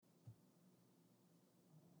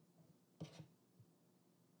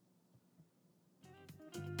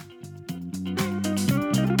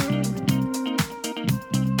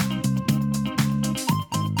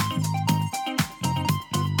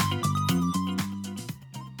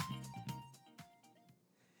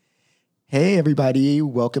Hey, everybody.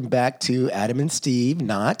 Welcome back to Adam and Steve,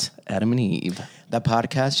 not Adam and Eve. the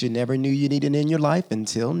podcast you never knew you needed in your life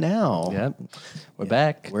until now. Yep. We're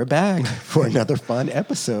back. We're back for another fun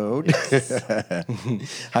episode.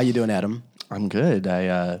 How you doing, Adam? I'm good.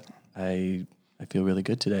 I feel really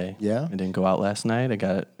good today. Yeah? I didn't go out last night. I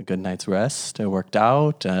got a good night's rest. I worked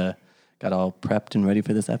out. Got all prepped and ready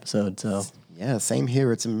for this episode. So Yeah, same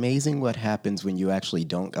here. It's amazing what happens when you actually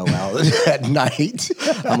don't go out at night.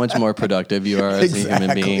 how much more productive you are as a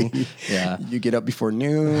human being. Yeah. You get up before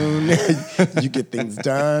noon. You get things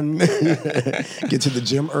done. Get to the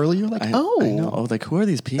gym early. You're like, I know. Like, who are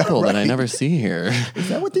these people that I never see here? Is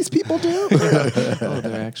that what these people do? Oh,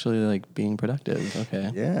 they're actually like being productive.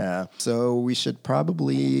 Okay. Yeah. So we should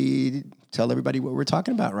probably tell everybody what we're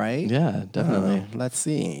talking about, right? Yeah, definitely. Let's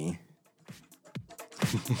see.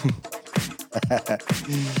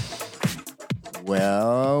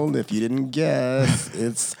 Well, if you didn't guess,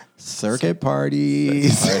 it's circuit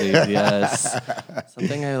parties. Parties, yes.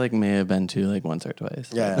 Something I may have been to once or twice.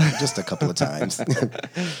 Yeah, just a couple of times.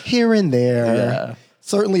 Here and there. Yeah.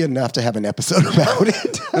 Certainly enough to have an episode about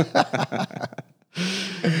it.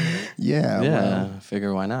 Yeah. Yeah, Well, I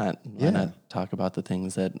figure why not? Why Yeah. not talk about the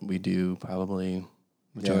things that we do probably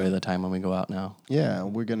majority of the time when we go out now? yeah,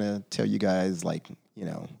 we're going to tell you guys,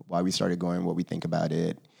 why we started going, what we think about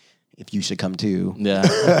it, if you should come too. Yeah,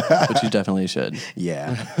 but you definitely should.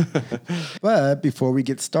 Yeah. But before we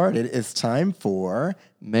get started, it's time for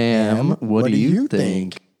Ma'am, what do you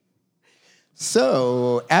think?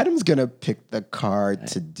 So Adam's going to pick the card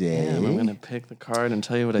today. Damn, I'm going to pick the card and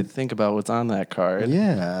tell you what I think about what's on that card.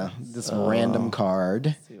 Yeah, this random card.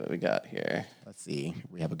 Let's see what we got here. Let's see.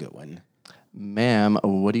 We have a good one. Ma'am,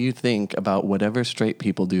 what do you think about whatever straight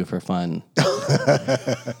people do for fun?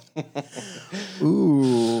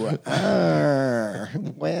 Ooh.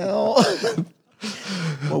 Well,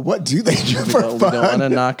 what do they do for We fun? don't want to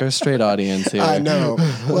knock our straight audience here. I know.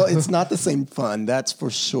 Well, it's not the same fun, that's for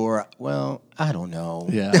sure. Well, I don't know.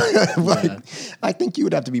 Yeah. I think you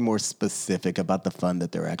would have to be more specific about the fun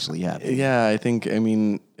that they're actually having. Yeah, I think,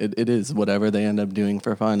 it is whatever they end up doing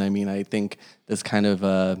for fun. I think this kind of,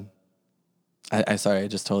 I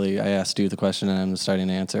asked you the question and I'm starting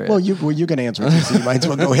to answer it. Well, you're going to answer it, so you might as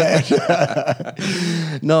well go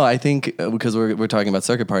ahead. No, I think because we're talking about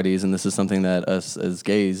circuit parties and this is something that us as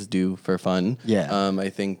gays do for fun. Yeah. I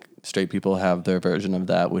think straight people have their version of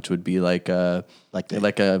that, which would be like a Like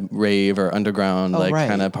rave or underground right.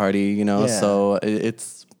 kind of party, Yeah. So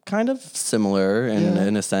it's kind of similar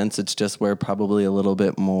in a sense. It's just we're probably a little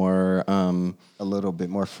bit more a little bit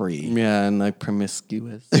more free and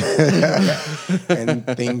promiscuous. and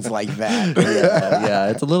things like that. Yeah,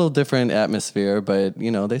 it's a little different atmosphere, but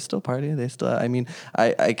they still party. They still.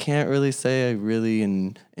 I can't really say I really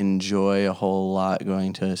enjoy a whole lot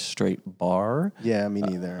going to a straight bar. Yeah, me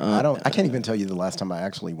neither. I can't even tell you the last time I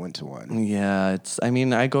actually went to one. Yeah,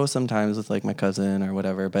 I go sometimes with my cousin or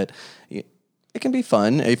whatever, but it can be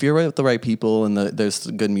fun if you're with the right people and there's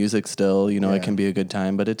good music still. It can be a good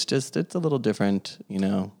time, but it's a little different.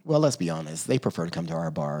 Well, let's be honest. They prefer to come to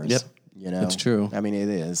our bars. Yep. It's true. It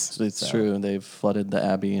is. It's true. They've flooded the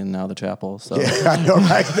Abbey and now the chapel. So Yeah, I know,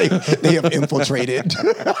 right? They have infiltrated.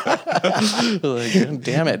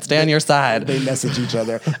 damn it, stay on your side. They message each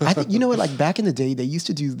other. I think, back in the day, they used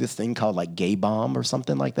to do this thing called Gay Bomb or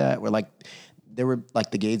something like that, where they were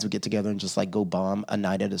the gays would get together and just go bomb a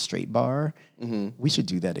night at a straight bar. Mm-hmm. We should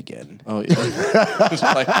do that again. Oh yeah, just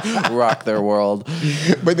rock their world.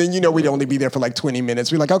 But then we'd only be there for 20 minutes.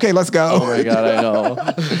 We're like, okay, let's go. Oh my god, I know.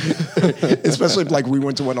 Especially if we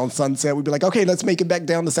went to one on Sunset, we'd be like, okay, let's make it back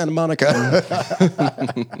down to Santa Monica.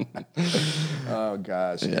 Oh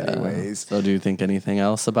gosh. Yeah. Anyways, So do you think anything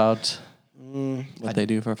else about what they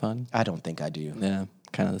do for fun? I don't think I do. Yeah,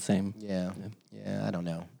 kind of the same. Yeah, I don't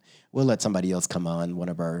know. We'll let somebody else come on,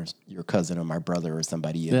 your cousin or my brother or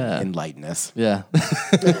somebody enlighten us. Yeah.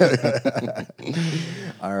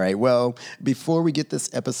 All right. Well, before we get this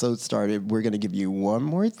episode started, we're going to give you one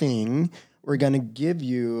more thing. We're going to give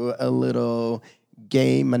you a little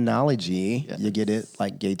gay monology. Yes. You get it?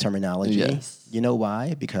 Gay terminology. Yes. You know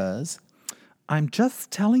why? Because I'm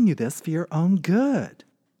just telling you this for your own good.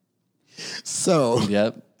 so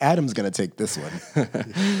Yep. Adam's going to take this one.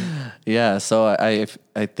 Yeah. So I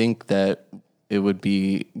think that it would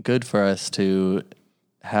be good for us to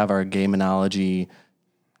have our gaymonology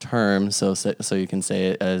term, so you can say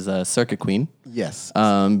it as a circuit queen. Yes.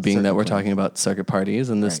 Being that we're talking about circuit parties,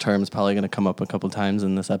 and this term is probably going to come up a couple times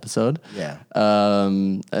in this episode. Yeah.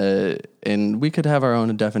 And we could have our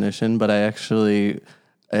own definition, but I actually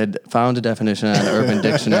had found a definition on Urban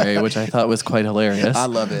Dictionary, which I thought was quite hilarious. I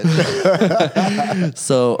love it.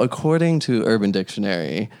 So, according to Urban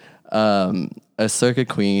Dictionary, a circuit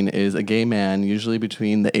queen is a gay man, usually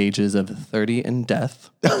between the ages of 30 and death,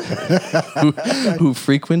 who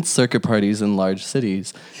frequents circuit parties in large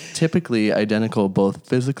cities, typically identical both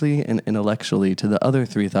physically and intellectually to the other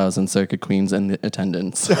 3,000 circuit queens in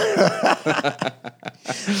attendance.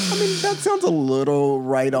 I mean, that sounds a little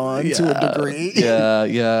right on to a degree. Yeah.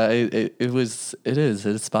 It is.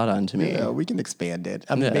 It's spot on to me. Yeah, we can expand it.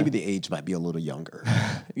 I mean, maybe the age might be a little younger.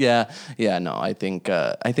 Yeah. No, I think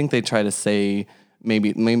they try to say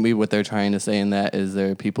maybe what they're trying to say in that is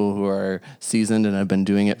there are people who are seasoned and have been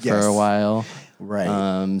doing it for a while.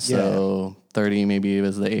 Right. So 30 maybe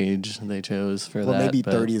was the age they chose for that. Well, maybe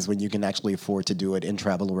 30 is when you can actually afford to do it and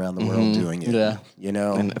travel around the world doing it. Yeah. You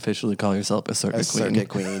know? And officially call yourself a circuit queen. Circuit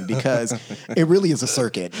queen, because it really is a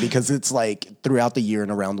circuit, because it's like throughout the year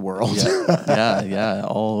and around the world. Yeah,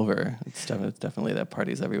 all over. It's definitely that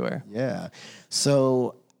parties everywhere. Yeah.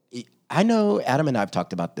 So I know Adam and I have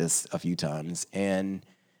talked about this a few times, and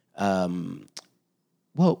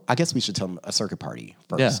well, I guess we should tell them a circuit party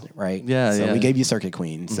first, right? Yeah. So we gave you circuit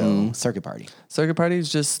queen, so circuit party. Circuit party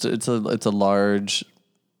is just it's a large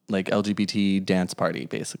like LGBT dance party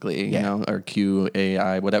basically, you know, or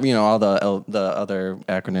QAI, whatever, you know, all the other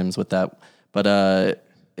acronyms with that. But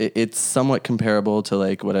it's somewhat comparable to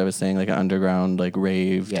like what I was saying, like an underground like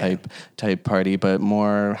rave type party, but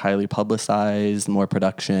more highly publicized, more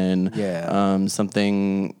production.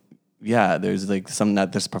 Something. Yeah, there's like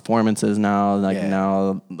there's performances now.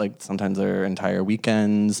 Now, like sometimes they're entire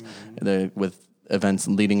weekends with events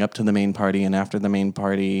leading up to the main party and after the main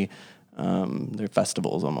party. They're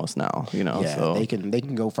festivals almost now, you know. Yeah, so they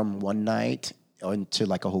can go from one night into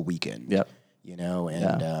like a whole weekend. Yep. You know,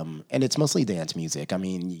 and it's mostly dance music. I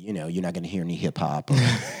mean, you know, you're not going to hear any hip hop. I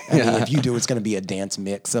mean, if you do, it's going to be a dance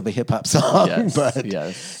mix of a hip hop song. But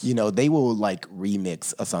you know, they will like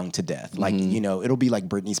remix a song to death. Like, you know, it'll be like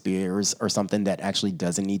Britney Spears or something that actually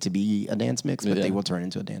doesn't need to be a dance mix, but they will turn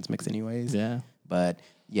into a dance mix anyways. Yeah. But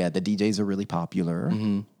yeah, the DJs are really popular.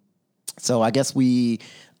 So I guess the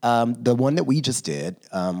one that we just did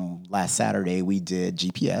last Saturday, we did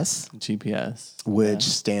GPS, which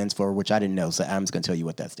stands for, which I didn't know. So Adam's going to tell you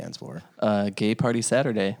what that stands for. Gay Party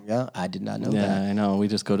Saturday. Yeah, I did not know that. Yeah, I know. We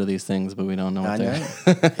just go to these things, but we don't know what they're.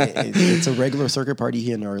 It's a regular circuit party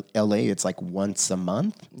here in LA. It's like once a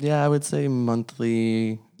month. Yeah, I would say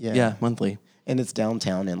monthly. Yeah, monthly. And it's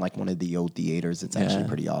downtown in like one of the old theaters. It's actually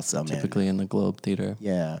pretty awesome. Typically in the Globe Theater.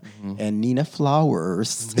 Yeah. And Nina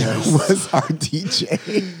Flowers was our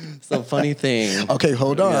DJ. So funny thing. Okay,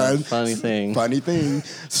 hold on. Yeah, funny thing.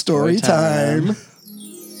 Story time.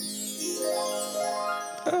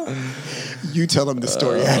 You tell them the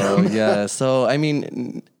story, Adam. Yeah. So, I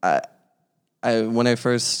mean, I when I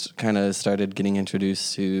first kind of started getting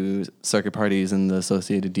introduced to circuit parties and the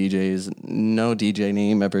associated DJs, no DJ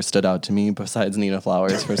name ever stood out to me besides Nina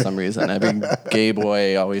Flowers for some reason. Every gay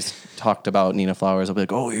boy always talked about Nina Flowers. I'll be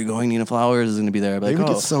like, "Oh, you're going? Nina Flowers is going to be there." I'll be like, They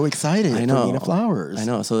would get so excited for Nina Flowers. I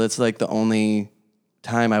know. So that's like the only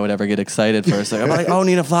time I would ever get excited for a second. I'm like, "Oh,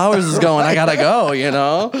 Nina Flowers is going. I gotta go," you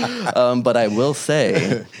know. But I will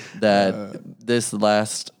say that this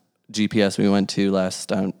last GPS we went to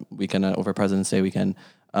last weekend over President's Day weekend,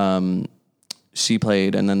 she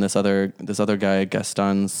played, and then this other guy,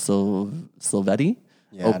 Gaston Silvetti,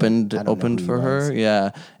 opened for her.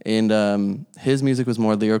 Yeah, and his music was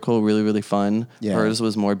more lyrical, really really fun. Yeah. Hers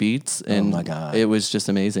was more beats, and my God. it was just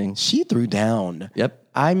amazing. She threw down. Yep.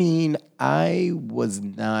 I mean, I was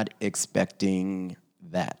not expecting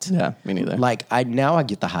that. Yeah, me neither. Like I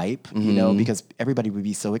get the hype, you know, because everybody would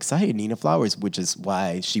be so excited. Nina Flowers, which is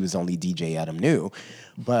why she was only DJ Adam knew,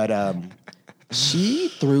 but she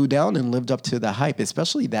threw down and lived up to the hype,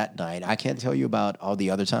 especially that night. I can't tell you about all the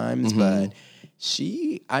other times, but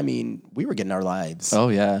I mean, we were getting our lives. Oh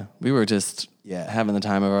yeah, we were just having the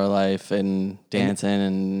time of our life and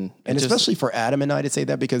dancing and especially for Adam and I to say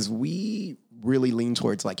that, because we really lean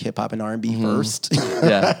towards like hip hop and R&B first.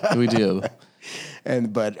 Yeah, we do.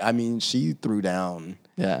 But I mean, she threw down.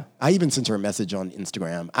 Yeah. I even sent her a message on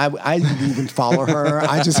Instagram. I didn't even follow her.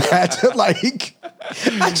 I just had to like,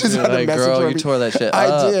 I just had to message girl, her. you tore that shit I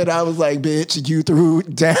up. did. I was like, bitch, you threw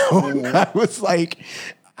down. I was like,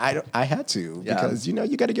 I had to, because, you know,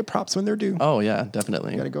 you got to get props when they're due. Oh yeah,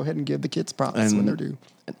 definitely. You got to go ahead and give the kids props when they're due.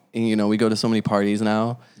 And, you know, we go to so many parties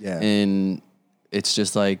now. Yeah. And it's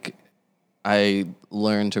just like, I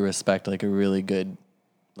learned to respect like a really good,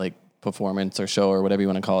 like performance or show or whatever you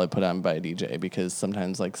want to call it put on by a DJ, because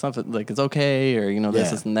sometimes like something like it's okay or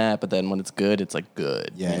this and that, but then when it's good, it's like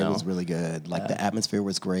good. Yeah, it was really good. Like the atmosphere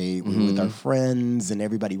was great. We were with our friends and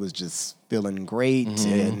everybody was just feeling great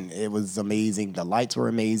and it was amazing. The lights were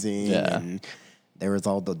amazing and there was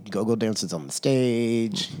all the go-go dancers on the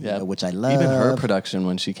stage, which I love. Even her production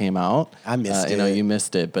when she came out, I missed it. You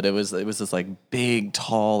missed it, but it was this like big,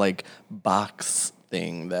 tall, like box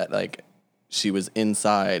thing that like she was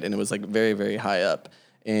inside, and it was like very, very high up,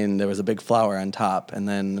 and there was a big flower on top, and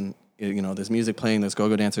then there's music playing, there's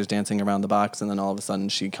go-go dancers dancing around the box, and then all of a sudden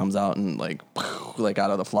she comes out and like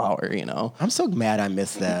out of the flower, I'm so mad I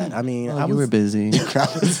missed that. I mean, you were busy.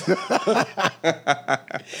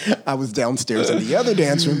 I was downstairs in the other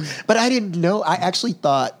dance room, but I didn't know. I actually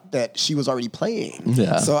thought that she was already playing.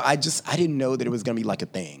 Yeah. So I didn't know that it was going to be like a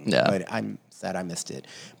thing. Yeah. But I'm sad I missed it.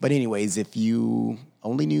 But anyways, if you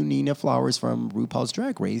only knew Nina Flowers from RuPaul's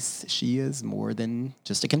Drag Race, she is more than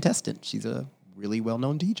just a contestant. She's a really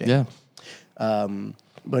well-known DJ. Yeah.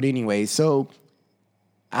 But anyway, so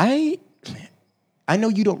I know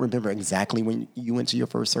you don't remember exactly when you went to your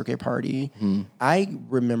first circuit party. I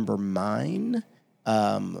remember mine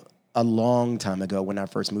a long time ago when I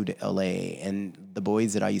first moved to LA, and the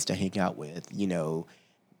boys that I used to hang out with,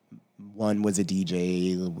 one was a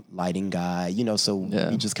DJ, lighting guy, so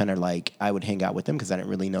we just kind of like, I would hang out with them because I didn't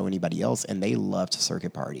really know anybody else, and they loved to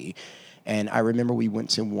circuit party. And I remember we went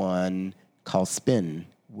to one called Spin,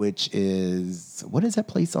 which is, what is that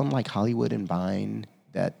place on like Hollywood and Vine?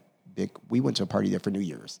 We went to a party there for New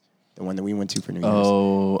Year's. The one that we went to for New Year's.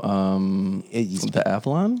 Oh, it used to the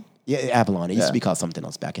Avalon? Yeah, Avalon. It used to be called something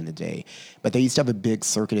else back in the day. But they used to have a big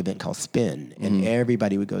circuit event called Spin, and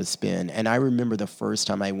everybody would go to Spin. And I remember the first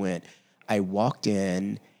time I went, I walked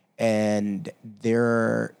in, and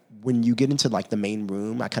when you get into like the main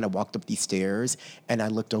room, I kind of walked up these stairs, and I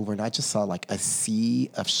looked over, and I just saw like a sea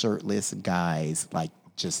of shirtless guys like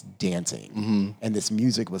just dancing. And this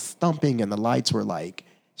music was thumping, and the lights were like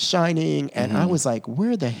shining, and I was like,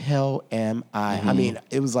 where the hell am I? I mean,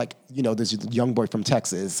 it was like, this young boy from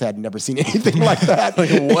Texas had never seen anything like that. Like,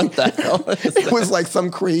 what the hell is It was like some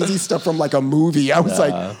crazy stuff from like a movie. I was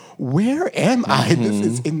like, where am I? This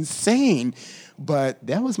is insane. But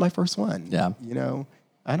that was my first one. Yeah.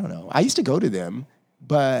 I don't know. I used to go to them,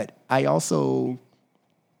 but I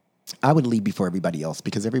would leave before everybody else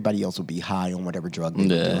because everybody else would be high on whatever drug they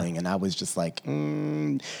were doing. And I was just like,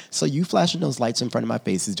 so you flashing those lights in front of my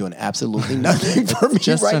face is doing absolutely nothing for me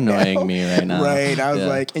just right now. annoying me right now. Right. I was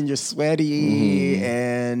like, and you're sweaty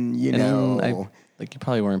and, you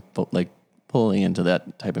probably weren't pulling into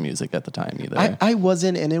that type of music at the time either. I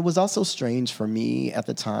wasn't. And it was also strange for me at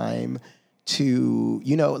the time to,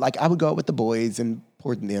 I would go out with the boys and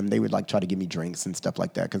pour them. They would try to give me drinks and stuff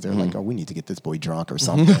like that because they're like, oh, we need to get this boy drunk or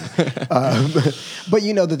something. But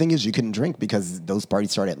the thing is, you couldn't drink because those parties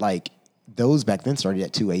started those back then started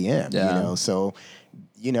at 2 a.m. So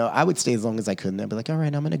I would stay as long as I could, and I'd be like, all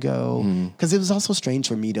right, I'm gonna go, because it was also strange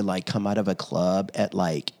for me to come out of a club at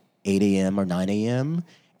 8 a.m. or 9 a.m.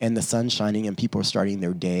 and the sun's shining and people are starting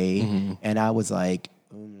their day, and I was like,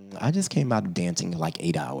 I just came out of dancing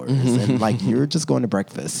 8 hours, and you're just going to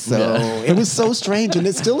breakfast. So it was so strange, and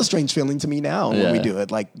it's still a strange feeling to me now when we do it.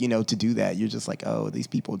 To do that, you're just like, oh, these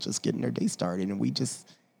people just getting their day started, and we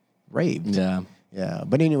just raved. Yeah.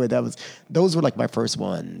 But anyway, those were my first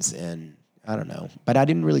ones, and I don't know, but I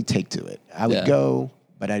didn't really take to it. I would go,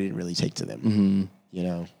 but I didn't really take to them.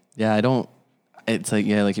 Yeah, I don't. It's like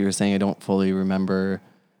you were saying, I don't fully remember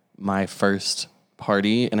my first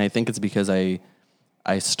party, and I think it's because I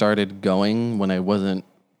started going when I wasn't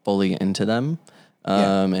fully into them.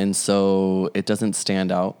 And so it doesn't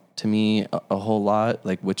stand out to me a whole lot,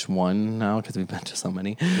 which one now, because we've been to so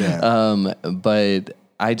many. Yeah. But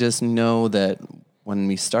I just know that when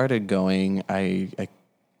we started going, I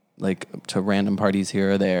to random parties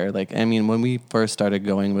here or there. When we first started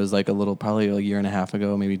going was probably a year and a half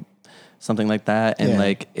ago, maybe something like that.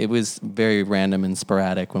 And it was very random and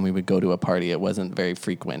sporadic when we would go to a party. It wasn't very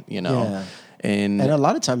frequent, Yeah. And a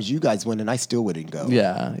lot of times you guys went and I still wouldn't go.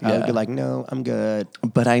 Yeah. I would be like, no, I'm good.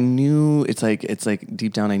 But I knew it's like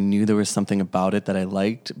deep down I knew there was something about it that I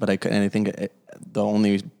liked, but I couldn't. And I think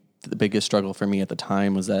the biggest struggle for me at the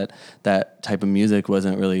time was that type of music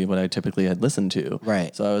wasn't really what I typically had listened to.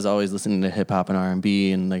 Right. So I was always listening to hip hop and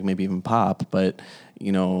R&B and maybe even pop, but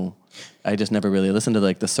I just never really listened to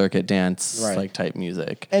the circuit dance type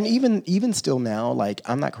music. And even still now,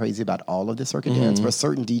 I'm not crazy about all of the circuit dance, but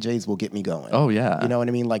certain DJs will get me going. Oh yeah. You know what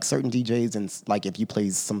I mean? Certain DJs, and if you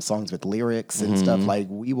play some songs with lyrics and stuff,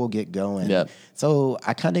 we will get going. Yep. So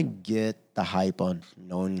I kind of get the the hype on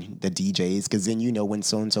knowing the DJs, because then you know when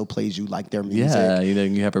so and so plays, you like their music. Yeah,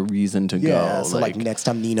 you have a reason to Yeah, go. so like next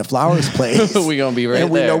time Nina Flowers plays, we gonna be right and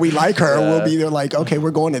we there. know we like her, we'll be there like, okay, we're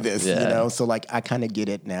going to this, Yeah. you know? So like, I kind of get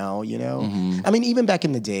it now, you know? I mean, even back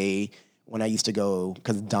in the day when I used to go,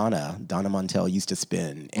 because Donna Montel used to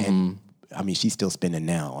spin, and I mean, she's still spinning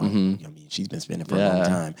now. I mean, she's been spinning for a long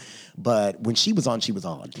time. But when she was on, she was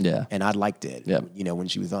on. Yeah. And I liked it, Yep. you know, when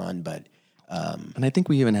she was on, but... And I think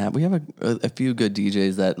we have a few good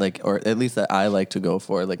DJs that like, or at least that I like to go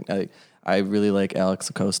for. Like I really like Alex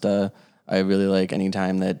Acosta. I really like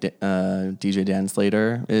anytime that DJ Dan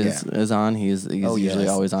Slater is on. He's usually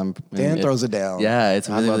always on. Dan throws it down. Yeah, it's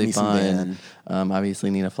I really love really me some fun. Dan. Obviously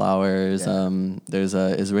Nina Flowers. Yeah. There's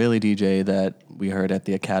a Israeli DJ that we heard at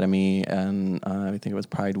the Academy, and I think it was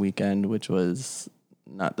Pride Weekend, which was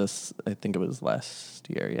not this. I think it was last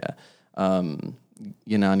year. Yeah.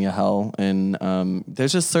 Yanan Yahel, and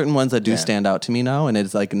there's just certain ones that do stand out to me now, and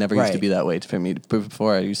it's like never used to Right. be that way for me.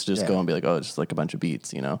 Before I used to just go Yeah. and be like, oh, it's just like a bunch of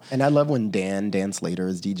beats, you know. And I love when Dan Slater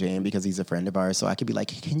is DJing because he's a friend of ours. So I could be like,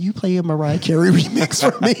 can you play a Mariah Carey remix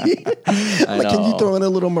for me? Like, can you know. throw in a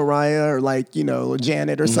little Mariah or like, you know,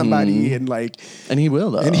 Janet or somebody and like, And he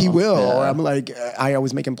will though, and he will. Yeah. Or I'm like, I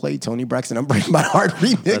always make him play Tony Braxton. I'm Break My Heart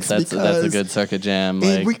remix That's a good circuit jam.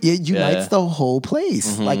 Like it unites the whole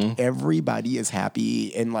place. Like everybody is happy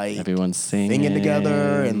and like everyone's singing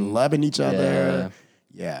together and loving each other.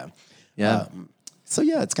 Yeah. Yeah. So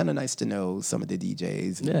yeah, it's kind of nice to know some of the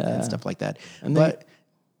DJs and, Yeah. and stuff like that. And But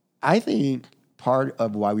I think part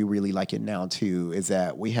of why we really like it now too is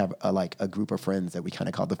that we have a group of friends that we kind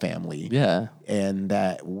of call the family. Yeah. And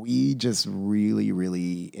that we just really,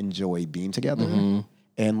 really enjoy being together.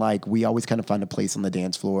 And like we always kind of find a place on the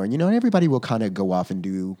dance floor, and you know, everybody will kind of go off and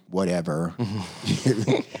do whatever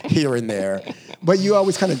here and there. But you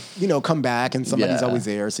always kind of, you know, come back and somebody's Yeah. always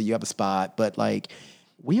there, so you have a spot. But like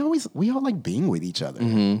we all like being with each other.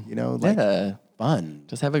 You know, like fun.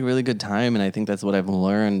 Just have a really good time, and I think that's what I've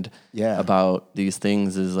learned about these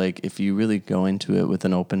things is like if you really go into it with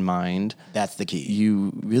an open mind, That's the key.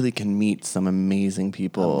 you really can meet some amazing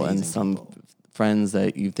people and some friends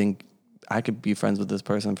that you think I could be friends with this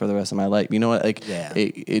person for the rest of my life. You know what? Like,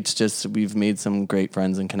 it's just we've made some great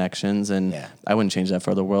friends and connections, and I wouldn't change that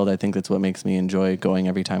for the world. I think that's what makes me enjoy going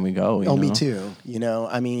every time we go. You know? Me too. You know,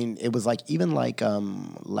 I mean, it was like even like I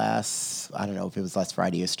don't know if it was last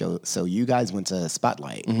Friday or so you guys went to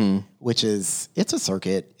Spotlight, which is it's a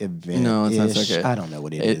circuit event. No, it's not a circuit. I don't know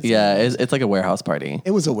what it is. Yeah, it's like a warehouse party.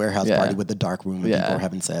 It was a warehouse party with a dark room and people were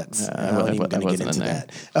having sex. I'm not even going to get into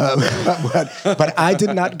that. But I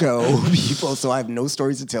did not go, people, so I have no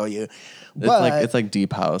stories to tell you. It's like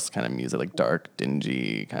deep house kind of music, like dark,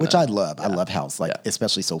 dingy kind of. Which I love. I love house,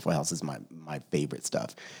 especially soulful house is my favorite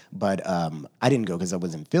stuff. But I didn't go because I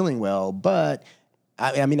wasn't feeling well. But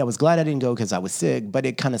I mean, I was glad I didn't go because I was sick. But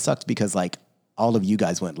it kind of sucked because like all of you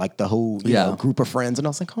guys went, like the whole you know, group of friends, and I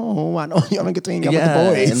was like, oh, I know y'all don't get to hang out with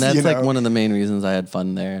the boys. And that's you know? like one of the main reasons I had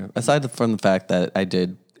fun there. Aside from the fact that I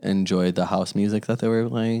did enjoy the house music that they were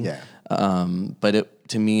playing. Yeah. But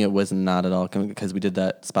to me, it was not at all because we did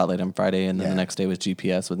that Spotlight on Friday, and then the next day was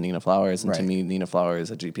GPS with Nina Flowers, and to me, Nina Flowers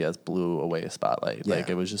at GPS blew away Spotlight. Like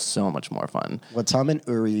it was just so much more fun. Well, Tom and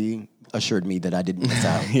Uri assured me that I didn't miss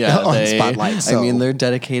out on Spotlight. So. I mean, they're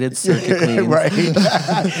dedicated circuit queens. Right.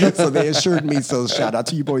 So they assured me. So shout out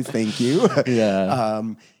to you boys. Thank you.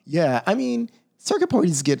 Yeah. I mean, circuit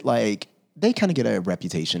parties get like, they kind of get a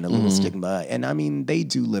reputation, a little stigma. And I mean, they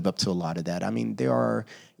do live up to a lot of that. I mean,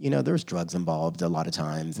 there's drugs involved a lot of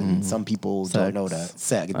times. And some people don't know that.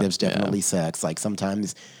 Sex. There's definitely sex. Like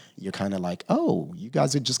sometimes you're kind of like, oh, you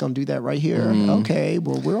guys are just going to do that right here. Okay,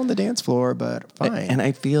 well, we're on the dance floor, but fine. And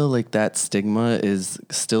I feel like that stigma is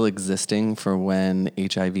still existing for when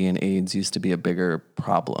HIV and AIDS used to be a bigger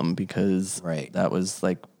problem because that was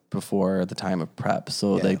like before the time of PrEP.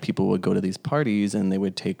 So like people would go to these parties and they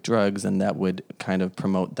would take drugs, and that would kind of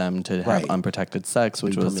promote them to have unprotected sex,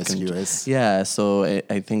 which was promiscuous. So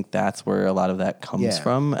I think that's where a lot of that comes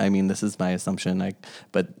from. I mean, this is my assumption,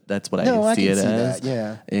 but that's what I see it as.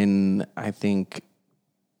 That, and I think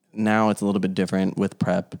now it's a little bit different with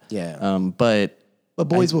PrEP. But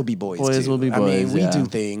boys will be boys. Boys too. will be boys. I mean, we do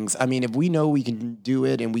things. I mean, if we know we can do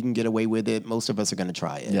it and we can get away with it, most of us are going to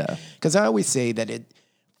try it. Yeah. Because I always say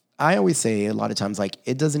a lot of times, like,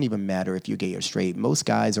 it doesn't even matter if you're gay or straight. Most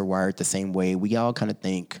guys are wired the same way. We all kind of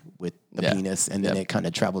think with the penis, and then it kind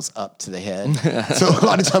of travels up to the head. So a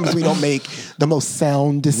lot of times we don't make the most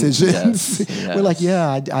sound decisions. We're like,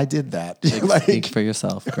 I did that. Like, speak for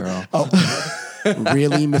yourself, girl.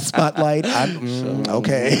 Really, Miss Spotlight?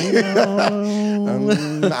 Okay.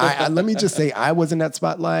 Let me just say, I wasn't at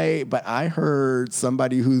Spotlight, but I heard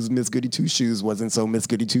somebody who's Miss Goody Two Shoes wasn't so Miss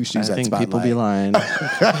Goody Two Shoes I at think Spotlight. people be lying.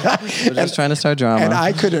 We're just trying to start drama. And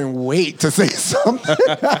I couldn't wait to say something.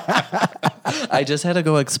 I just had to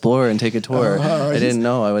go explore and take a tour. I didn't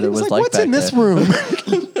know what it was like what's back in this there. room?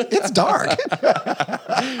 It's dark.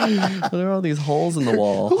 There are all these holes in the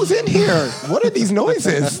wall. Who's in here? What are these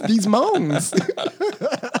noises? These moans?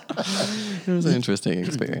 It was an interesting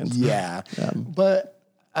experience. Yeah. But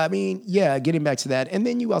I mean, yeah, getting back to that. And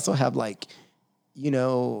then you also have like, you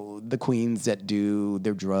know, the queens that do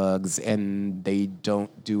their drugs and they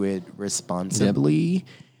don't do it responsibly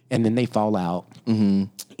and then they fall out. Mm-hmm.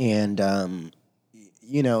 And,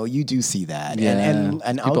 you know, you do see that. Yeah. And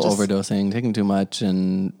people overdosing, taking too much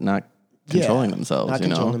and not controlling themselves. Not you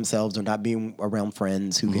controlling know? themselves or not being around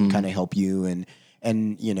friends who can kind of help you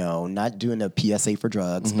and, you know, not doing a PSA for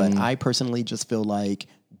drugs. But I personally just feel like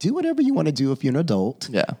do whatever you want to do if you're an adult.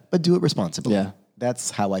 Yeah. But do it responsibly. Yeah.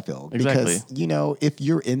 That's how I feel. Exactly. Because, you know, if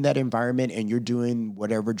you're in that environment and you're doing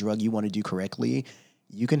whatever drug you want to do correctly,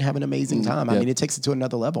 you can have an amazing time. I mean, it takes it to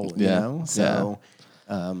another level, you know? So,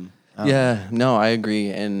 yeah, no, I agree.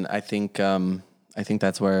 And I think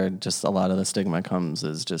that's where just a lot of the stigma comes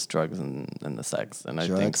is just drugs and the sex. And I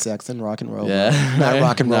think drugs, sex, and rock and roll. Yeah. Not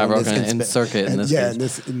rock and roll. Not rock and circuit in this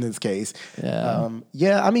case. In this case. Yeah.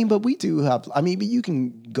 Yeah, I mean, but we do have, I mean, but you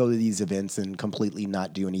can go to these events and completely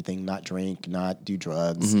not do anything, not drink, not do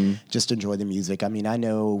drugs, just enjoy the music. I mean, I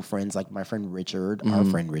know friends like my friend Richard, our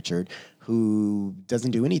friend Richard, who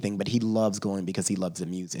doesn't do anything, but he loves going because he loves the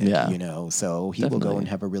music, you know? So he will go and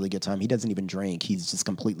have a really good time. He doesn't even drink. He's just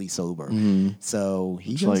completely sober. So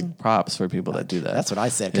he It's goes, like props for people that do that. that's what I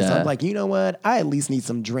said. Because I'm like, you know what? I at least need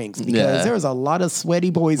some drinks because Yeah. there's a lot of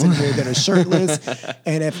sweaty boys in here that are shirtless.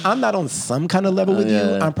 And if I'm not on some kind of level with you,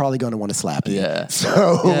 I'm probably going to want to slap you. Yeah.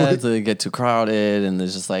 So yeah, to get too crowded and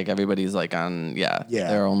there's just like everybody's like on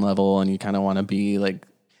their own level and you kind of want to be like,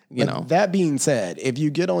 you know. That being said, if you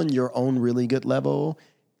get on your own really good level,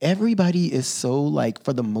 everybody is so like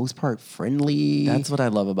for the most part friendly. That's what I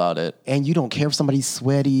love about it. And you don't care if somebody's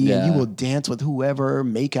sweaty and you will dance with whoever,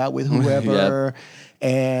 make out with whoever.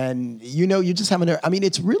 And you know, you're just having I mean,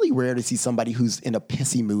 it's really rare to see somebody who's in a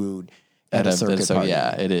pissy mood at a circuit party.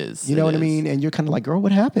 Yeah, it is. You know what I mean? And you're kind of like, girl,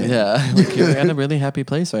 what happened? Yeah, like you're in a really happy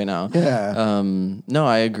place right now. Yeah. No,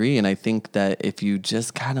 I agree. And I think that if you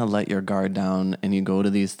just kind of let your guard down and you go to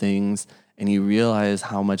these things and you realize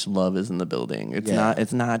how much love is in the building.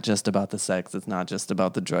 It's not just about the sex. It's not just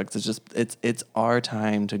about the drugs. It's our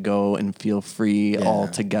time to go and feel free all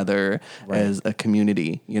together as a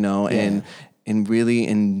community, you know, and really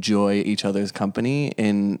enjoy each other's company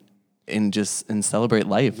and celebrate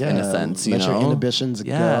life in a sense, you let know? your inhibitions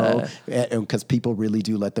go, because people really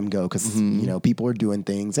do let them go. Because you know, people are doing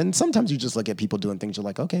things, and sometimes you just look at people doing things. You're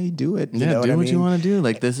like, okay, do it. You know do what I mean? you want to do.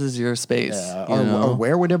 Like this is your space, or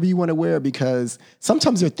wear whatever you want to wear. Because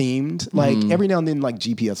sometimes they're themed. Like every now and then, like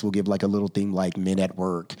GPS will give like a little theme, like Men at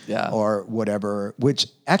Work, or whatever, which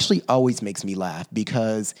actually always makes me laugh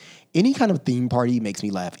because any kind of theme party makes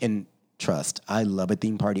me laugh. And trust, I love a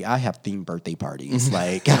theme party. I have themed birthday parties.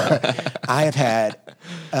 Like I have had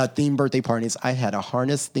themed birthday parties. I had a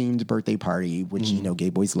harness themed birthday party, which you know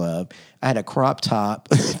gay boys love. I had a crop top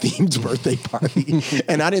themed birthday party,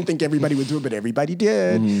 and I didn't think everybody would do it, but everybody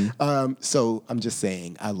did. So I'm just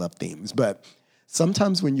saying, I love themes, but.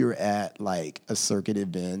 Sometimes when you're at like a circuit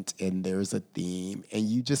event and there's a theme and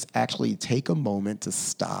you just actually take a moment to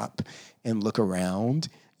stop and look around,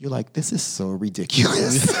 you're like, this is so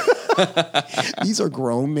ridiculous. These are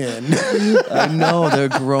grown men. I know they're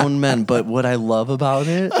grown men, but what I love about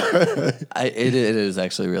it, it is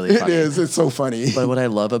actually really funny. It is. It's so funny. But what I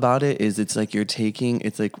love about it is it's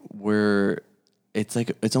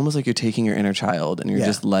almost like you're taking your inner child and you're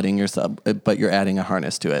just letting yourself, but you're adding a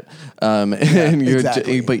harness to it.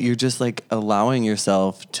 And but you're just like allowing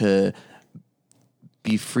yourself to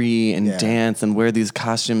be free and dance and wear these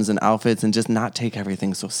costumes and outfits and just not take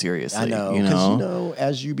everything so seriously. I know. Because, you know,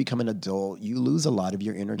 as you become an adult, you lose a lot of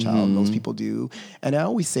your inner child. Most people do. And I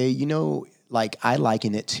always say, you know, like I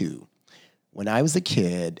liken it to when I was a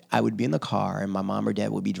kid, I would be in the car and my mom or dad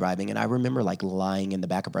would be driving. And I remember like lying in the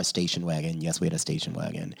back of our station wagon. Yes, we had a station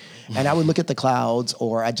wagon. And I would look at the clouds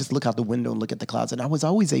or I'd just look out the window and look at the clouds. And I was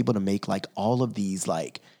always able to make like all of these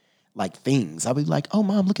like like things. I would be like, oh,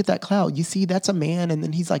 Mom, look at that cloud. You see, that's a man. And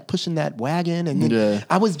then he's like pushing that wagon. And then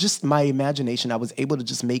I was just, my imagination, I was able to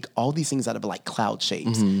just make all these things out of like cloud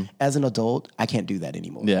shapes. As an adult, I can't do that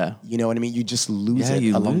anymore. Yeah. You know what I mean? You just lose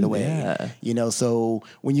it along the way. You know, so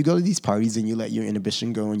when you go to these parties and you let your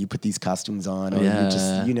inhibition go and you put these costumes on, or you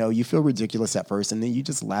just, you know, you feel ridiculous at first and then you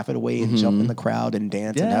just laugh it away and jump in the crowd and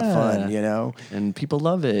dance and have fun, you know? And people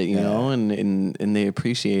love it, you know, and they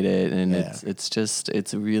appreciate it. And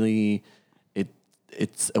it's really,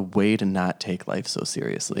 it's a way to not take life so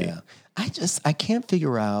seriously. Yeah. I can't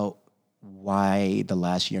figure out why the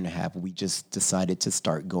last year and a half we just decided to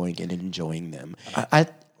start going and enjoying them.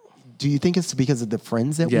 Do you think it's because of the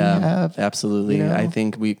friends that we have? Absolutely. You know? I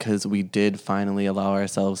think because we did finally allow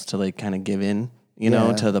ourselves to like kind of give in, you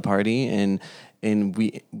know, to the party. And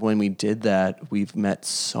when we did that, we've met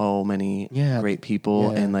so many great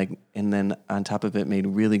people and then on top of it made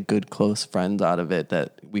really good close friends out of it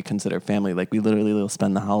that we consider family. Like we literally will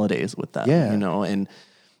spend the holidays with them, you know, and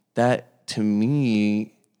that to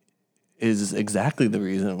me is exactly the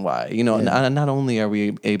reason why, you know, not only are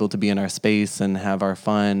we able to be in our space and have our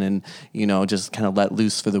fun and, you know, just kind of let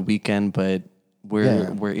loose for the weekend, but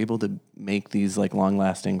we're able to make these like long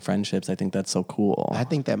lasting friendships. I think that's so cool. I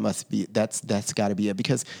think that's got to be it,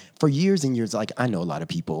 because for years and years, like I know a lot of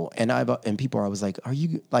people and people I was like, are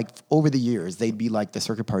you like, over the years, they'd be like, the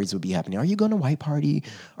circuit parties would be happening. Are you going to White Party?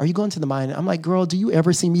 Are you going to the Mine? I'm like, girl, do you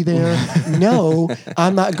ever see me there? No,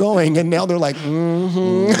 I'm not going. And now they're like,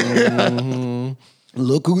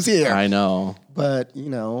 look who's here. I know. But you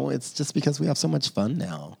know, it's just because we have so much fun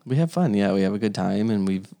now. We have fun. Yeah. We have a good time and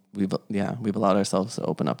we've allowed ourselves to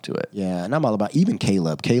open up to it. Yeah, and I'm all about, even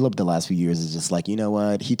Caleb. Caleb, the last few years is just like, you know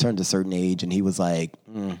what? He turned a certain age and he was like,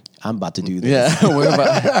 I'm about to do this. Yeah,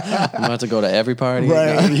 I'm about to go to every party.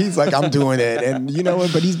 Right. He's like, I'm doing it. And you know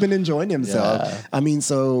what? But he's been enjoying himself. Yeah. I mean,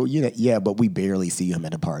 so, you know, but we barely see him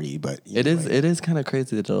at a party. But it is kind of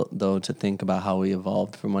crazy though to think about how we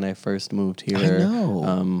evolved from when I first moved here. I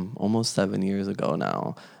know. Almost 7 years ago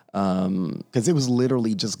now. Because it was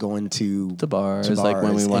literally just going to bars, like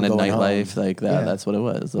when we wanted nightlife, home. Like that. Yeah. That's what it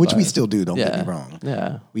was. Which we still do. Don't get me wrong.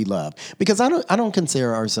 Yeah, we love, because I don't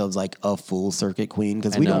consider ourselves like a full circuit queen,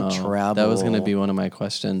 because we don't travel. That was going to be one of my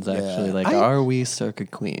questions actually. Like, are we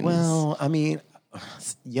circuit queens? Well, I mean,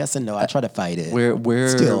 yes and no. I try to fight it.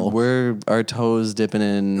 We're our toes dipping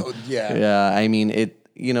in. Yeah. I mean it.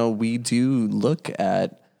 You know, we do look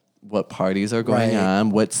at what parties are going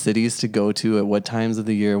on, what cities to go to at what times of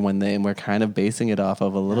the year and we're kind of basing it off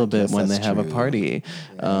of a little bit when they have a party.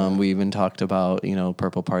 Yeah. We even talked about, you know,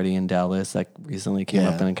 Purple Party in Dallas that recently came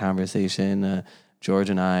up in a conversation.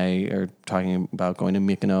 George and I are talking about going to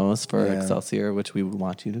Mykonos for Excelsior, which we would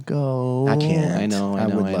want you to go. I can't. I know. I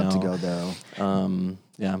would love to go though.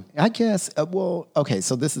 Yeah. I guess, well, okay,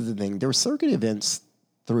 so this is the thing. There were circuit events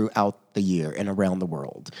throughout the year and around the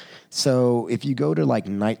world. So if you go to like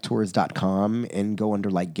nighttours.com and go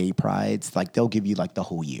under like gay prides, like they'll give you like the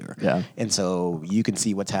whole year. Yeah. And so you can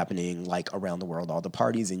see what's happening like around the world, all the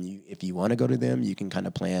parties, and if you want to go to them, you can kind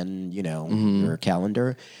of plan, you know, your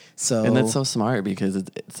calendar. So, and that's so smart, because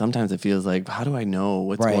sometimes it feels like, how do I know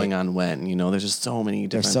what's going on when? You know, there's just so many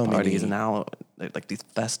different parties, and now like these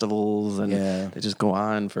festivals, and they just go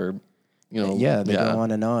on for, you know, they go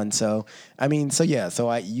on and on. So, I mean, so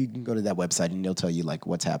you can go to that website and they'll tell you like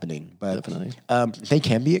what's happening. But definitely, they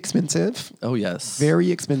can be expensive. Oh yes, very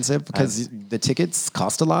expensive, because the tickets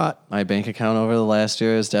cost a lot. My bank account over the last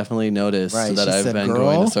year has definitely noticed that I've been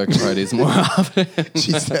going to circuit parties more often.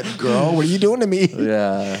 She said, "Girl, what are you doing to me?"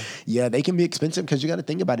 Yeah, they can be expensive, because you got to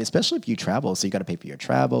think about it, especially if you travel. So you got to pay for your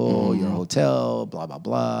travel, your hotel, blah blah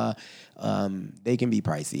blah. They can be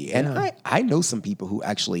pricey, and I know some people who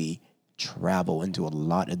actually travel and do a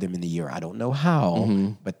lot of them in the year. I don't know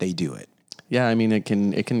how, but they do it. Yeah, I mean, it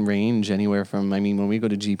can range anywhere from, I mean, when we go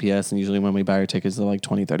to GPS, and usually when we buy our tickets, they're like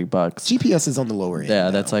 $20-$30. GPS is on the lower end.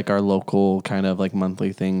 Yeah, that's like our local kind of like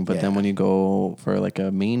monthly thing. But then when you go for like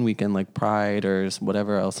a main weekend, like Pride or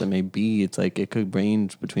whatever else it may be, it's like it could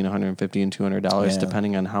range between $150 and $200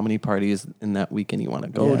 depending on how many parties in that weekend you want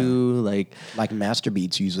to go to. Like Master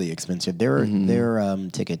Beat's usually expensive. Their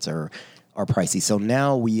tickets are pricey. So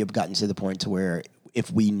now we have gotten to the point to where if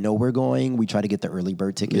we know we're going, we try to get the early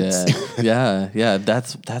bird tickets. Yeah.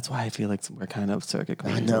 That's why I feel like we're kind of circuit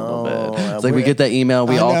queens a little bit. It's like we get that email,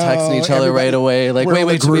 we all texting each other right away. Like,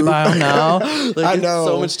 wait, should we buy them now? Like, I know.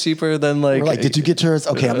 It's so much cheaper than like. We're like, did you get yours?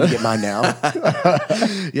 Okay, I'm gonna get mine now.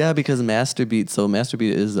 Yeah, because Master Beat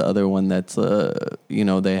is the other one that's you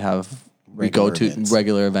know, they have. We go to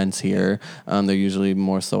regular events here. They're usually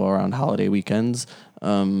more so around holiday weekends.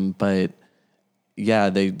 But yeah,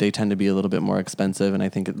 they tend to be a little bit more expensive, and I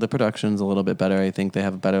think the production's a little bit better. I think they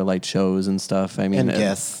have better light shows and stuff. I mean, And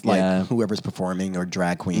guests, like whoever's performing or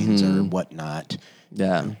drag queens or whatnot.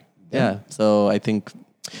 yeah. So I think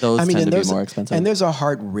those tend to be more expensive. And there's a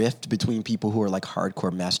hard rift between people who are like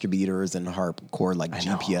hardcore master beaters and hardcore like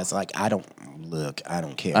GPS. Like I don't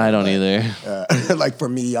care. I don't either. Like for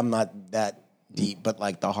me, I'm not that deep, but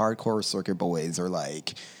like the hardcore circuit boys are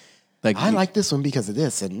like I like this one because of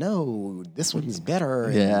this, and no, this one's better.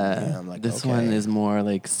 And, I'm like, this one is more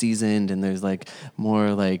like seasoned, and there's like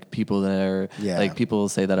more like people that are like people will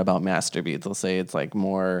say that about master beats. They'll say it's like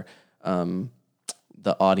more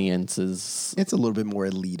the audience is it's a little bit more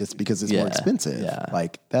elitist because it's more expensive. Yeah.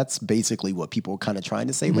 Like that's basically what people are kind of trying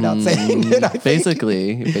to say without saying it. I think.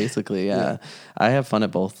 Basically, yeah. I have fun at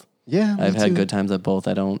both. Yeah, I've had good times at both.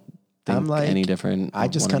 I don't think I'm like, any different. I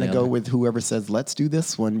just kind of go with whoever says, let's do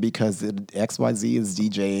this one because XYZ is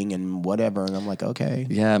DJing and whatever. And I'm like, okay.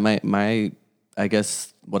 Yeah, my I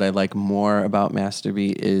guess what I like more about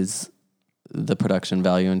Masterbeat is the production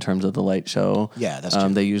value in terms of the light show. Yeah, that's true.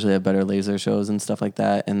 They usually have better laser shows and stuff like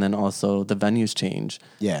that. And then also the venues change.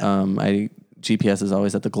 Yeah. GPS is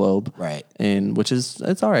always at the Globe. Right. And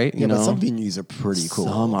it's all right. You know, but some venues are pretty cool.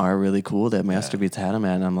 Some are really cool that Masterbeats had them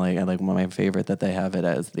at. And I like one of my favorite that they have it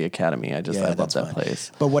as the Academy. I love that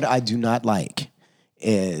place. But what I do not like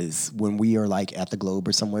is when we are like at the Globe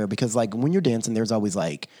or somewhere, because like when you're dancing, there's always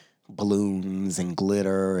like balloons and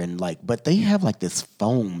glitter and like, but they have like this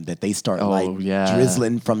foam that they start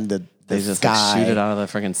drizzling from the they just sky. Like, shoot it out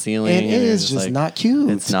of the freaking ceiling. And it is just like, not cute.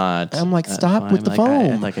 It's not. I'm like, stop with the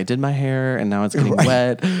foam. I did my hair and now it's getting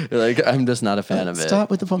wet. Like, I'm just not a fan of it.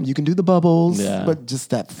 Stop with the foam. You can do the bubbles, but just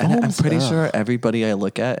that foam. And I'm pretty sure everybody I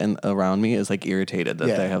look at and around me is like irritated that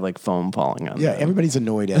they have like foam falling on them. Yeah, everybody's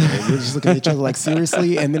annoyed at it. We're just looking at each other like,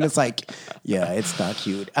 seriously? And then it's like, yeah, it's not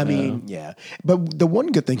cute. I mean, yeah. But the one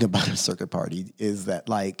good thing about a circuit party is that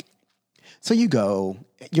like, so you go,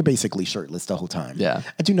 you're basically shirtless the whole time. Yeah.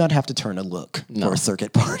 I do not have to turn a look for a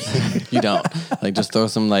circuit party. You don't. Like, just throw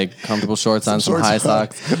some, like, comfortable shorts on, some high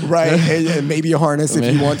socks. Right. And maybe a harness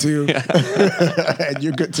if you want to. And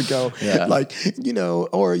you're good to go. Yeah. Like, you know,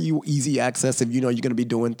 or you easy access if you know you're going to be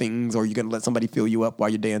doing things or you're going to let somebody fill you up while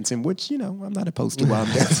you're dancing, which, you know, I'm not opposed to while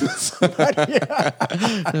I'm dancing with somebody.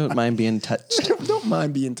 Don't mind being touched. Don't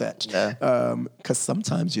mind being touched. Yeah. Because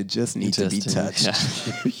sometimes you just need to be touched.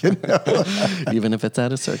 Yeah. You know? Even if it's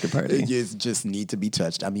at a circuit party. You just need to be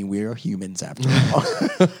touched. I mean, we're humans after all.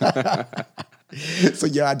 So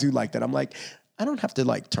yeah, I do like that. I'm like, I don't have to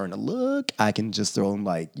like turn a look. I can just throw in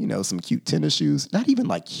like, you know, some cute tennis shoes. Not even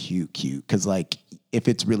like cute. Because like if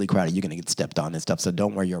it's really crowded, you're going to get stepped on and stuff. So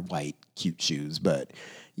don't wear your white cute shoes. But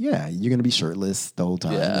yeah, you're going to be shirtless the whole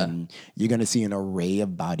time. Yeah. And you're going to see an array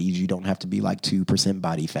of bodies. You don't have to be like 2%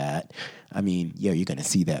 body fat. I mean, yeah, you're going to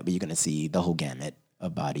see that, but you're going to see the whole gamut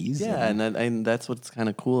of bodies. Yeah, and that's what's kind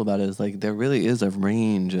of cool about it is like there really is a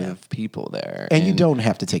range of people there. And you don't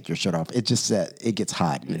have to take your shirt off. It's just that it gets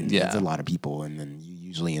hot and Yeah. there's a lot of people and then you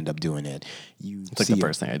usually end up doing it. It's like the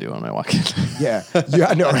first thing I do when I walk in. Yeah,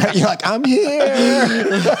 I know, right? You're like, I'm here.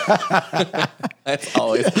 That's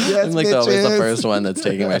always, I'm like always the first one that's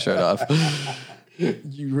taking my shirt off.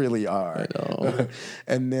 You really are. I know.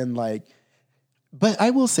 And then like, but I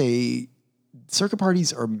will say circuit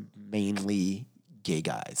parties are mainly gay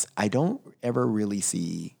guys. I don't ever really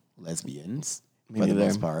see lesbians for the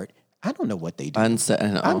most part. I don't know what they do. I'm still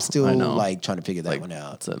like trying to figure that one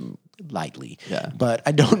out lightly. Yeah. But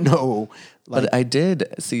I don't know. Like, but I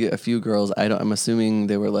did see a few girls. I'm assuming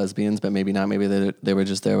they were lesbians, but maybe not. Maybe they were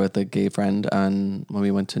just there with a gay friend when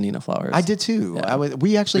we went to Nina Flowers. I did too. Yeah.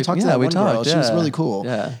 We actually talked to that one girl. She was really cool.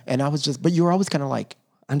 Yeah. And I was just, but you were always kind of like,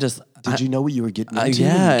 did you know what you were getting into?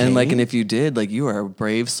 Yeah, and if you did, like you are a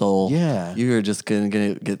brave soul. Yeah. You are just gonna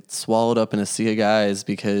get swallowed up in a sea of guys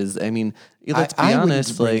because I mean, let's be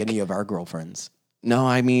honest. Wouldn't like any of our girlfriends. No,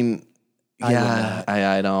 I mean, yeah,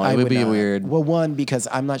 I don't. It would be weird. Well, one, because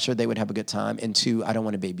I'm not sure they would have a good time, and two, I don't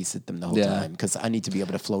want to babysit them the whole time because I need to be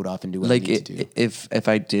able to float off and do what I need to do. If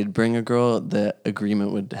I did bring a girl, the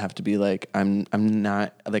agreement would have to be like, I'm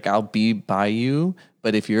not like I'll be by you.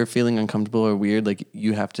 But if you're feeling uncomfortable or weird, like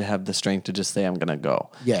you have to have the strength to just say, I'm going to go.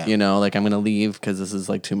 Yeah. You know, like I'm going to leave because this is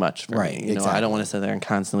like too much for me. You know, exactly. I don't want to sit there and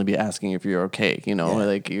constantly be asking if you're okay. You know,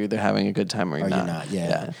 like you're either having a good time or you're not.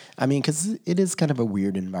 Yeah. I mean, because it is kind of a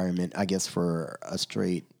weird environment, I guess, for a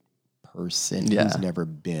straight person who's never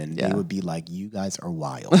been. They would be like, you guys are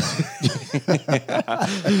wild.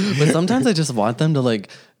 But sometimes I just want them to like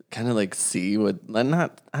kind of like see what,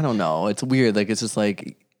 I don't know. It's weird. Like, it's just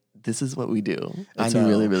like, this is what we do. It's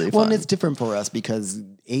really, really fun. Well, and it's different for us because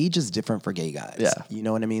age is different for gay guys. Yeah. You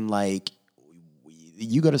know what I mean? Like,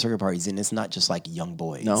 you go to circuit parties and it's not just like young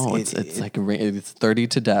boys. No, it's 30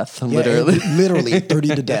 to death, literally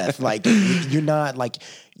 30 to death. Like you're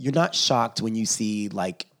not shocked when you see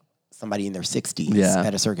like somebody in their 60s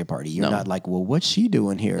at a circuit party. You're not like, well, what's she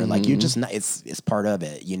doing here? Like you're just not. It's part of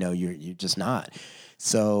it. You know, you're just not.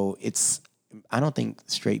 So I don't think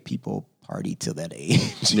straight people party till that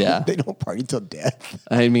age. Yeah. They don't party till death.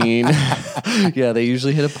 I mean, yeah, they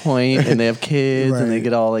usually hit a point and they have kids and they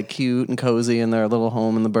get all like cute and cozy in their little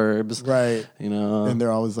home in the burbs. Right. You know, and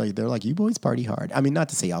they're always like, you boys party hard. I mean, not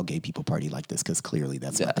to say all gay people party like this, because clearly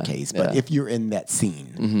that's not the case. But if you're in that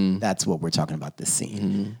scene, that's what we're talking about, this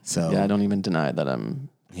scene. So yeah, I don't even deny that I'm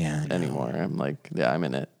Yeah, anymore. I'm like, yeah, I'm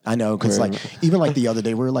in it. I know, because like even like the other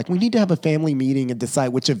day, we were like, we need to have a family meeting and decide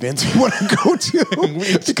which events we want to go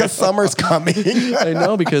to because summer's coming. I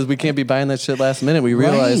know, because we can't be buying that shit last minute. We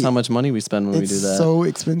realize how much money we spend when we do that. It's so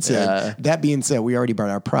expensive. Yeah. That being said, we already bought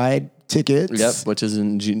our Pride tickets. Yep, which is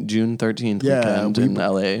in June 13th weekend in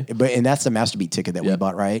LA. And that's the Master Beat ticket that we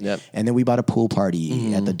bought, right? Yep. And then we bought a pool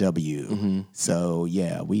party at the W. So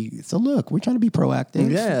yeah, so look, we're trying to be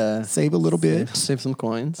proactive. Yeah. Save a little bit. Save some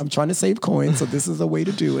coins. I'm trying to save coins, so this is a way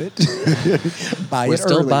to do it. We're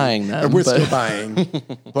still buying them. We're still buying,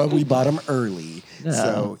 but we bought them early. Yeah.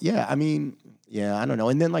 So yeah, I mean, yeah, I don't know.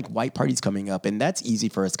 And then like white party's coming up, and that's easy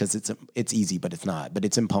for us because it's easy, but it's not. But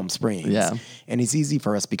it's in Palm Springs. Yeah. And it's easy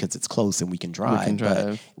for us because it's close and we can drive.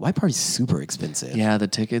 But white party's super expensive. Yeah, the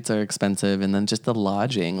tickets are expensive, and then just the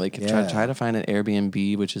lodging. Like try to find an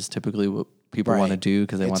Airbnb, which is typically what people want to do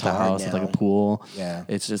because they want the house with like a pool. Yeah.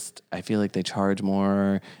 It's just, I feel like they charge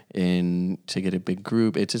more to get a big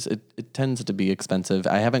group. It tends to be expensive.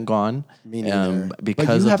 I haven't gone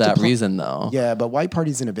because of that reason though. Yeah, but white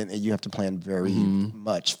party's an event that you have to plan very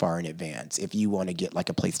much far in advance. If you want to get like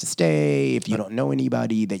a place to stay, if you don't know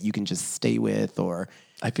anybody that you can just stay with, or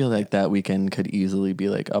I feel like that weekend could easily be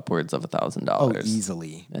like upwards of $1,000. Oh,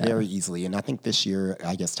 easily. Yeah. Very easily. And I think this year,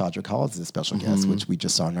 I guess Todrick Hall is a special guest, which we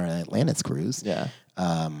just saw on our Atlantis cruise. Yeah.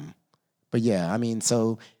 But yeah, I mean,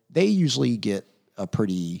 so they usually get a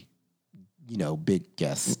pretty, big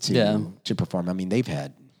guest to perform. I mean, they've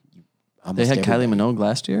had They had Kylie Minogue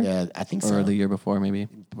last year? Yeah, I think so. Or the year before, maybe.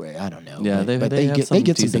 I don't know. Yeah, they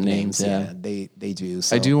get some big names. Yeah, they do.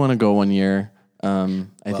 So. I do want to go one year.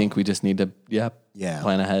 I think we just need to,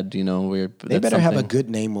 plan ahead. They better have a good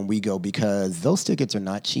name when we go, because those tickets are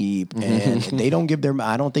not cheap, and they don't give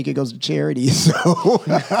I don't think it goes to charity. So,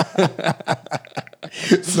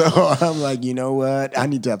 so I'm like, you know what? I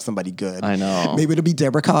need to have somebody good. I know. Maybe it'll be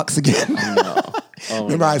Deborah Cox again. I know. Oh,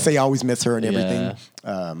 remember I say I always miss her and everything.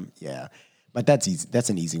 Yeah. But that's easy. That's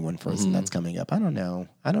an easy one for us, and that's coming up. I don't know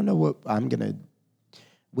what I'm gonna.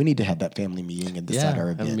 We need to have that family meeting and decide our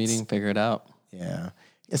events. Have a meeting, figure it out. Yeah,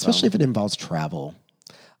 especially if it involves travel.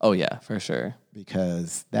 Oh yeah, for sure.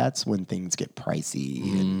 Because that's when things get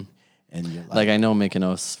pricey, and you're like I know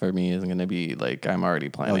Mykonos for me isn't going to be like, I'm already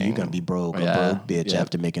planning. Oh, you're going to be broke, a broke bitch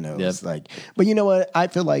after Mykonos. Like, but you know what? I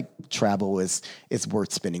feel like travel is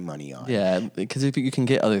worth spending money on. Yeah, because if you can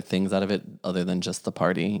get other things out of it other than just the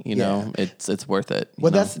party, you know, it's worth it.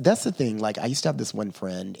 Well, that's the thing. Like, I used to have this one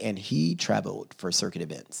friend, and he traveled for circuit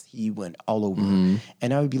events. He went all over,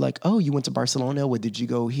 and I would be like, "Oh, you went to Barcelona? What did you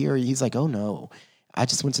go here?" He's like, "Oh no, I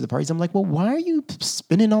just went to the parties." I'm like, "Well, why are you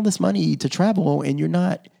spending all this money to travel and you're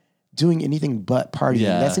not doing anything but partying?"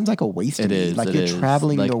 Yeah. That seems like a waste to me. Is, like you're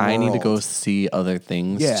traveling the world. I need to go see other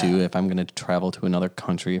things too if I'm going to travel to another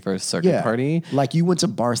country for a circuit party. Like you went to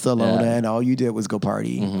Barcelona and all you did was go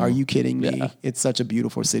party. Are you kidding me? Yeah. It's such a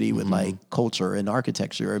beautiful city with like culture and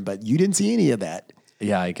architecture, but you didn't see any of that.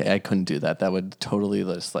 Yeah, I couldn't do that. That would totally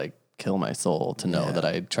just like kill my soul to know that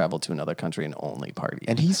I traveled to another country and only party.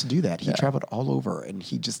 And he used to do that. He traveled all over, and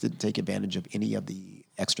he just didn't take advantage of any of the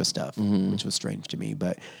extra stuff, which was strange to me.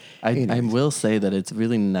 But I will say that it's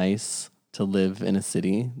really nice to live in a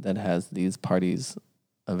city that has these parties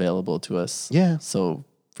available to us so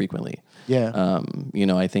frequently. Yeah.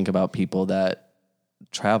 I think about people that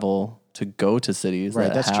travel to go to cities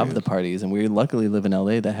that have the parties, and we luckily live in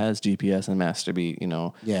LA that has GPS and Master Beat,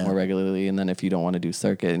 more regularly. And then if you don't want to do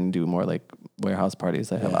circuit and do more like warehouse parties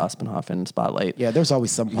that have Aspenhof and Spotlight. Yeah, there's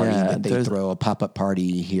always some party that they throw a pop-up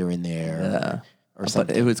party here and there. Yeah. Or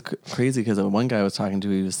something. But it was crazy because one guy I was talking to,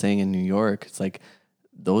 he was saying in New York, it's like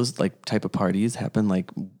those like type of parties happen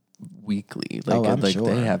like weekly. Like, sure.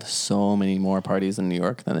 They have so many more parties in New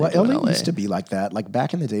York than they do in LA. LA used to be like that. Like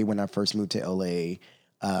back in the day when I first moved to LA,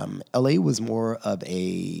 LA was more of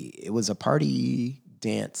a party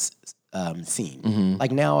dance scene.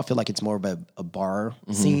 Like now I feel like it's more of a bar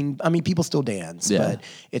scene. I mean, people still dance, but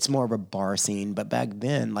it's more of a bar scene. But back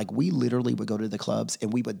then, like we literally would go to the clubs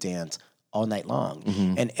and we would dance all night long.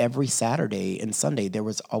 Mm-hmm. And every Saturday and Sunday, there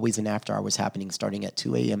was always an after hours happening starting at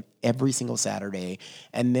 2 a.m. every single Saturday.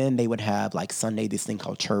 And then they would have like Sunday, this thing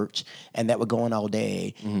called church, and that would go on all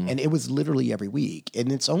day. Mm-hmm. And it was literally every week. And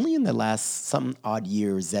it's only in the last some odd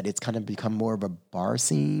years that it's kind of become more of a bar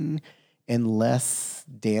scene and less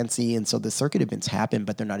dancey. And so the circuit events happen,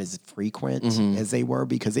 but they're not as frequent as they were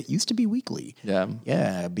because it used to be weekly. Yeah.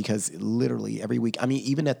 Yeah, because literally every week, I mean,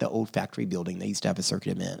 even at the old factory building, they used to have a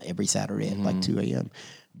circuit event every Saturday at like 2 a.m.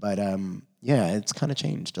 But yeah, it's kind of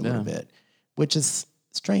changed a little bit, which is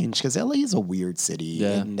strange because LA is a weird city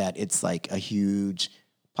in that it's like a huge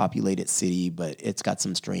populated city, but it's got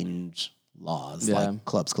some strange laws, like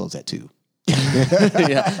clubs close at 2.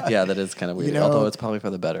 yeah, that is kind of weird. You know, although it's probably for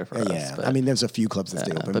the better for us. Yeah, But, I mean, there's a few clubs that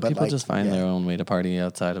stay open, but people like, just find their own way to party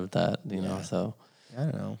outside of that, you know. So I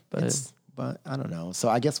don't know, but I don't know. So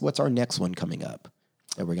I guess what's our next one coming up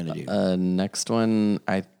that we're gonna do? next one,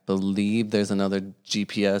 I believe there's another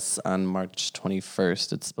GPS on March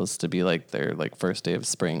 21st. It's supposed to be like their like first day of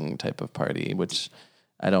spring type of party, which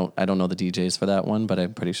I don't know the DJs for that one, but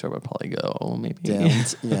I'm pretty sure we'll probably go. Maybe.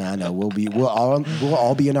 Yeah, I know. We'll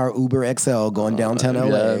all be in our Uber XL going downtown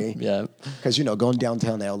LA. Yeah. Because going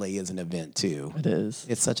downtown LA is an event too. It is.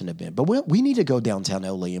 It's such an event. But we need to go downtown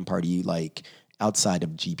LA and party like outside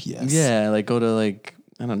of GPS. Yeah, like go to like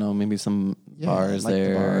I don't know, maybe some bars like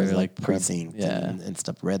there, the bars, like prep- Precinct and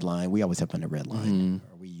stuff. Red Line. We always have fun at Red Line.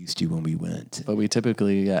 Or we used to when we went. But we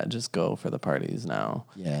typically just go for the parties now.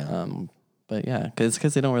 Yeah. But yeah,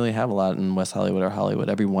 because they don't really have a lot in West Hollywood or Hollywood.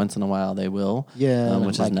 Every once in a while they will. Yeah.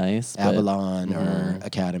 Which like is nice. Avalon or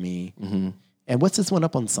Academy. And what's this one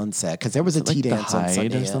up on Sunset? Because there was a tea dance on Hyde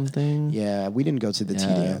Sunday or something. Yeah, we didn't go to the tea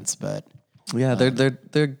dance, but Yeah,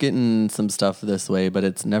 they're getting some stuff this way, but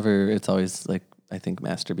it's always like I think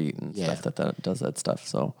Master Beat and stuff that does that stuff.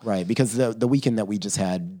 So right, because the weekend that we just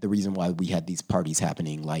had, the reason why we had these parties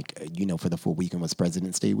happening, like for the full weekend was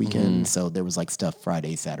President's Day weekend, so there was like stuff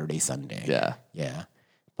Friday, Saturday, Sunday. Yeah.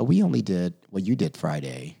 But we only did you did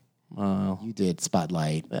Friday. You did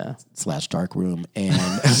Spotlight / Dark Room and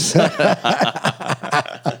I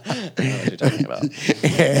know what you're talking about.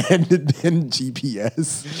 and then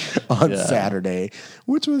GPS on Saturday,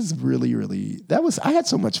 which was really, really I had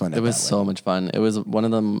so much fun. It was so much fun. It was one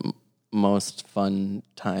of the most fun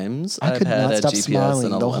times I've could had not at stop GPS smiling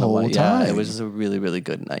in a the whole while. time. Yeah, it was just a really, really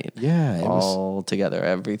good night. Yeah, it was all together,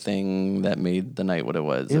 everything that made the night what it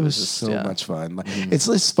was. It was just so much fun. Like, it's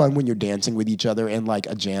just fun when you're dancing with each other and like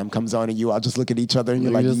a jam comes on and you all just look at each other and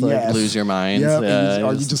you're like, just yes. like lose your minds. Yep, Yeah,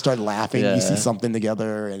 or you just start laughing. You see something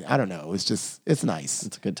together, and I don't know. It's nice.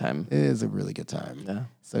 It's a good time. It is a really good time. Yeah.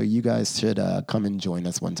 So you guys should come and join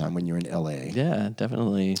us one time when you're in LA. Yeah,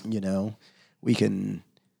 definitely. We can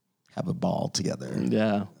have a ball together.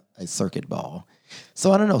 Yeah. A circuit ball.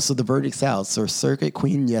 So I don't know. So the verdict's out. So circuit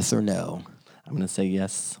queen, yes or no? I'm going to say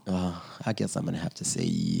yes. I guess I'm going to have to say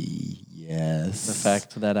yes. The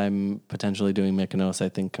fact that I'm potentially doing Mykonos, I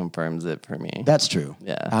think, confirms it for me. That's true.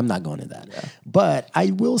 Yeah. I'm not going to that. Yeah. But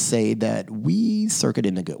I will say that we circuit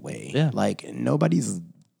in a good way. Yeah. Like nobody's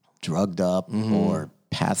drugged up or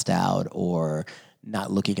passed out or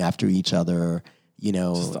not looking after each other.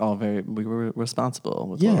 Just all we were responsible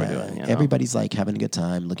with what we're doing. Everybody's like having a good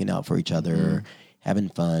time, looking out for each other, having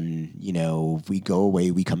fun. If we go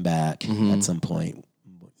away, we come back at some point.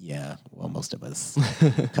 Yeah, well, most of us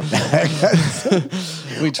come back.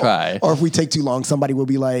 We try. Or if we take too long, somebody will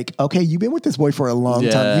be like, okay, you've been with this boy for a long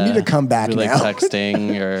time. You need to come back now. Like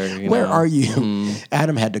texting or, Where are you?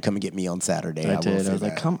 Adam had to come and get me on Saturday. I did. I was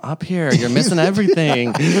like, come up here. You're missing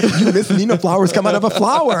everything. You missed Nina flowers come out of a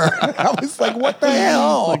flower. I was like, what the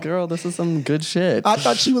hell? Like, girl, this is some good shit. I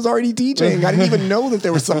thought she was already DJing. I didn't even know that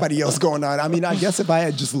there was somebody else going on. I mean, I guess if I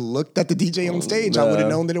had just looked at the DJ on stage, I would have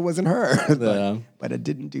known that it wasn't her. But I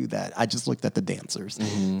didn't do that. I just looked at the dancers.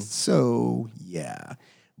 So yeah,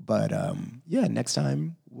 but next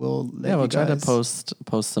time we'll we'll try to post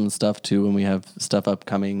some stuff too when we have stuff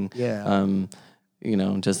upcoming. Yeah.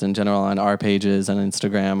 Just in general on our pages on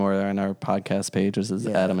Instagram or on our podcast page, which is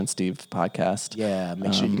Adam and Steve Podcast. Yeah,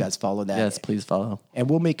 make sure you guys follow that. Yes, please follow. And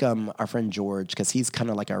we'll make our friend George, because he's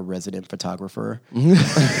kind of like our resident photographer. He'll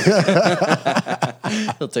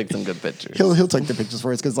take some good pictures. He'll take the pictures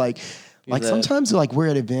for us, because sometimes we're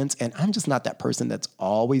at events and I'm just not that person that's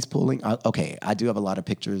always pulling. Okay, I do have a lot of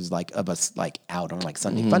pictures of us out on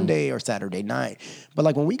Sunday Fun Day or Saturday night.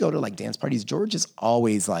 But when we go to dance parties, George is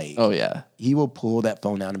always oh yeah, he will pull that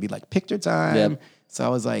phone out and be like, picture time. Yep. So I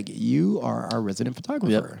was like, you are our resident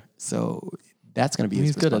photographer. Yep. So that's going to be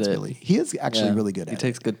his responsibility. He is actually really good at it. He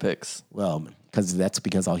takes good pics. Well, Because that's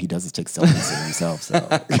because all he does is take selfies of himself. So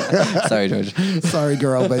Sorry, George. sorry,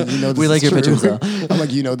 girl, but you know this We like is your true. pictures, though. I'm like,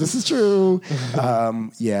 this is true.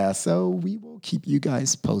 Yeah, so we will keep you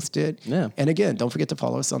guys posted. Yeah. And again, don't forget to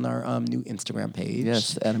follow us on our new Instagram page.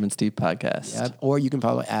 Yes, Adam and Steve podcast. Yeah, or you can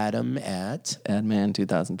follow Adam at Adman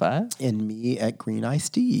 2005. and me at Green Eye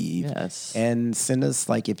Steve. Yes. And send us,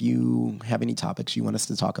 like, if you have any topics you want us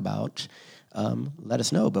to talk about, let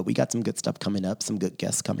us know. But we got some good stuff coming up, some good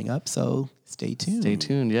guests coming up. So stay tuned. Stay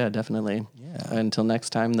tuned. Yeah, definitely. Yeah. Until next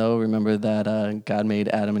time, though, remember that God made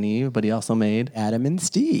Adam and Eve, but he also made Adam and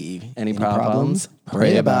Steve. Any problems?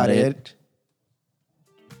 Pray about it.